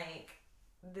because I'm like,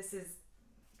 this is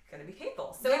gonna be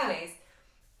painful. So anyways,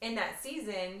 in that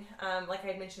season, like I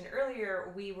had mentioned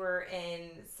earlier, we were in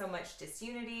so much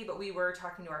disunity, but we were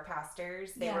talking to our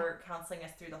pastors. They were counseling us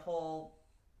through the whole,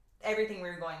 everything we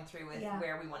were going through with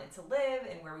where we wanted to live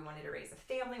and where we wanted to raise a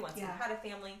family once we had a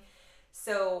family.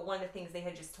 So one of the things they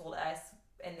had just told us,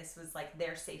 and this was like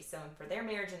their safe zone for their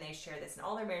marriage, and they share this in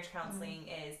all their marriage counseling,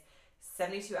 is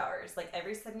 72 hours. Like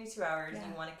every 72 hours,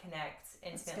 you want to connect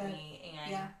intimately,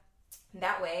 and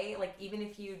that way, like, even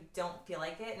if you don't feel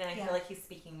like it, and I feel like he's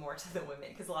speaking more to the women,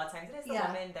 because a lot of times it is the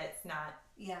woman that's not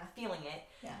feeling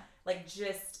it. Like,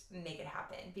 just make it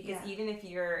happen. Because even if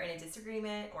you're in a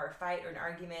disagreement or a fight or an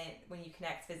argument, when you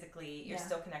connect physically, you're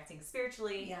still connecting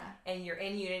spiritually, and you're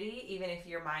in unity, even if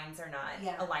your minds are not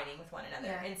aligning with one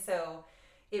another. And so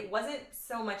it wasn't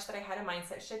so much that I had a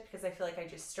mindset shift, because I feel like I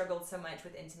just struggled so much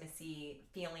with intimacy,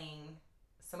 feeling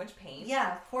so much pain.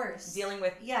 Of course. Dealing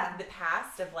with the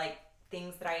past of, like,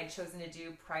 things that I had chosen to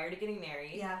do prior to getting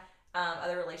married,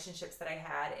 other relationships that I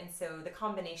had, and so the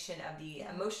combination of the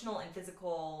emotional and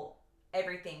physical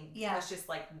everything was just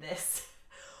like this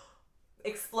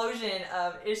explosion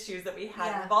of issues that we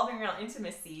had revolving around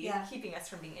intimacy, keeping us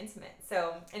from being intimate.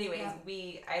 So anyways,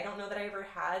 I don't know that I ever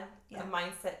had a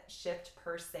mindset shift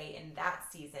per se in that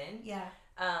season.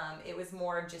 It was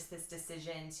more of just this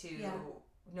decision to,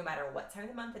 no matter what time of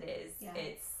the month it is,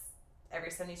 it's every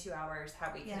 72 hours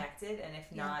have we connected, and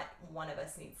if not, one of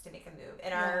us needs to make a move.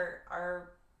 And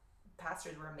our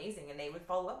pastors were amazing, and they would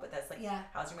follow up with us, like,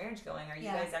 how's your marriage going? Are you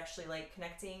guys actually, like,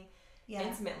 connecting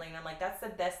intimately? And I'm like, that's the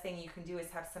best thing you can do, is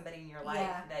have somebody in your life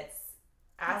that's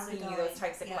asking you those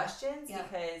types of questions,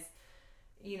 because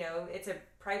it's a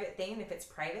private thing, and if it's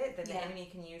private, then the enemy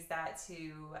can use that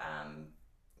to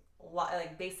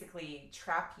like basically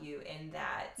trap you in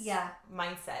that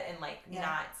mindset, and like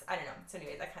not, I don't know. So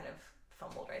anyways, I kind of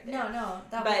fumbled right there. No,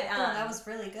 that was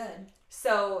really good.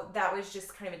 So that was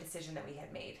just kind of a decision that we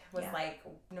had made, was like,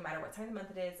 no matter what time of the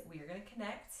month it is, we are going to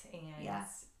connect, and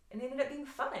it ended up being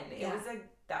fun.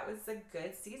 That was a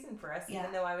good season for us,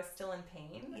 even though I was still in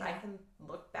pain. I can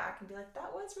look back and be like,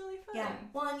 that was really fun.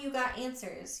 Well, and you got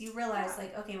answers. You realized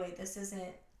like, okay, wait, this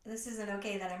isn't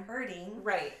okay that I'm hurting.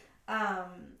 Right.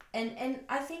 And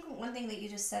I think one thing that you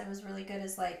just said was really good,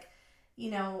 is like,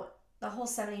 the whole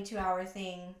 72-hour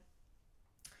thing.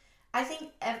 I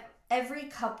think every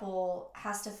couple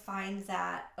has to find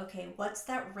that, okay, what's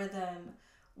that rhythm?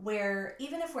 where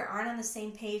even if we aren't on the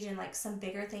same page in like some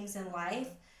bigger things in life,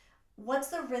 what's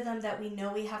the rhythm that we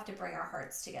know we have to bring our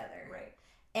hearts together? Right.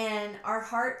 And our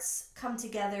hearts come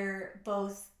together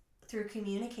both through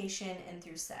communication and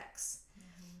through sex.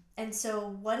 And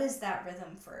so what is that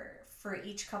rhythm for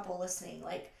each couple listening?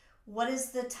 Like, what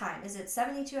is the time? Is it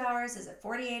 72 hours? Is it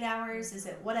 48 hours? Is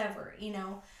it whatever, you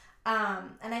know?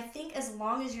 And I think as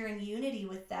long as you're in unity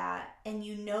with that and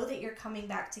you know that you're coming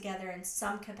back together in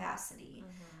some capacity,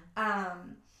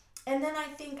 and then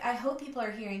I hope people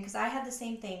are hearing, because I had the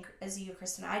same thing as you,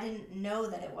 Kristen. I didn't know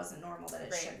that it wasn't normal, that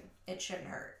it shouldn't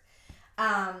hurt.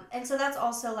 And so that's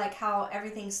also like how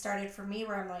everything started for me,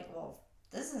 where I'm like, well,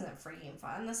 this isn't freaking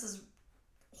fun. This is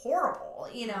horrible,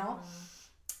 you know?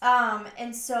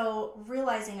 And so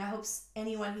realizing, I hope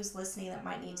anyone who's listening that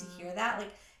might need to hear that,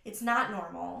 like, it's not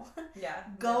normal. Yeah.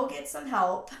 Go get some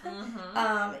help.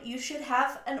 You should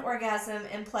have an orgasm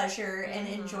and pleasure and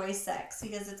enjoy sex,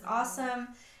 because it's awesome,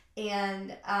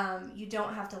 and you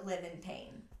don't have to live in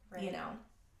pain, you know?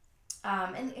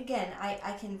 And again,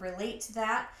 I can relate to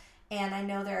that. And I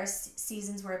know there are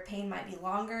seasons where pain might be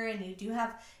longer, and you do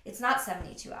have, it's not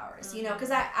 72 hours, you know,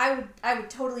 because I would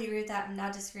totally agree with that. I'm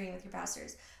not disagreeing with your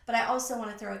pastors. But I also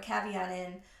want to throw a caveat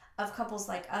in of couples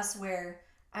like us where,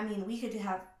 I mean,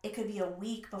 it could be a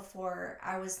week before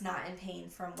I was not in pain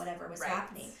from whatever was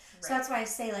happening. So that's why I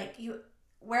say, like,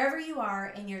 wherever you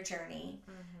are in your journey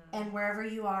and wherever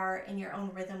you are in your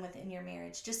own rhythm within your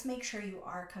marriage, just make sure you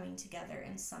are coming together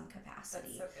in some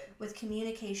capacity. That's so good. With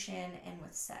communication and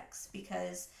with sex,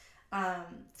 because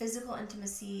physical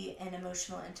intimacy and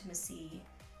emotional intimacy,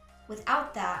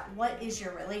 without that, what is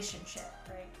your relationship?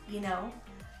 Right. You know,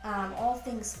 all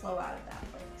things flow out of that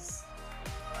place.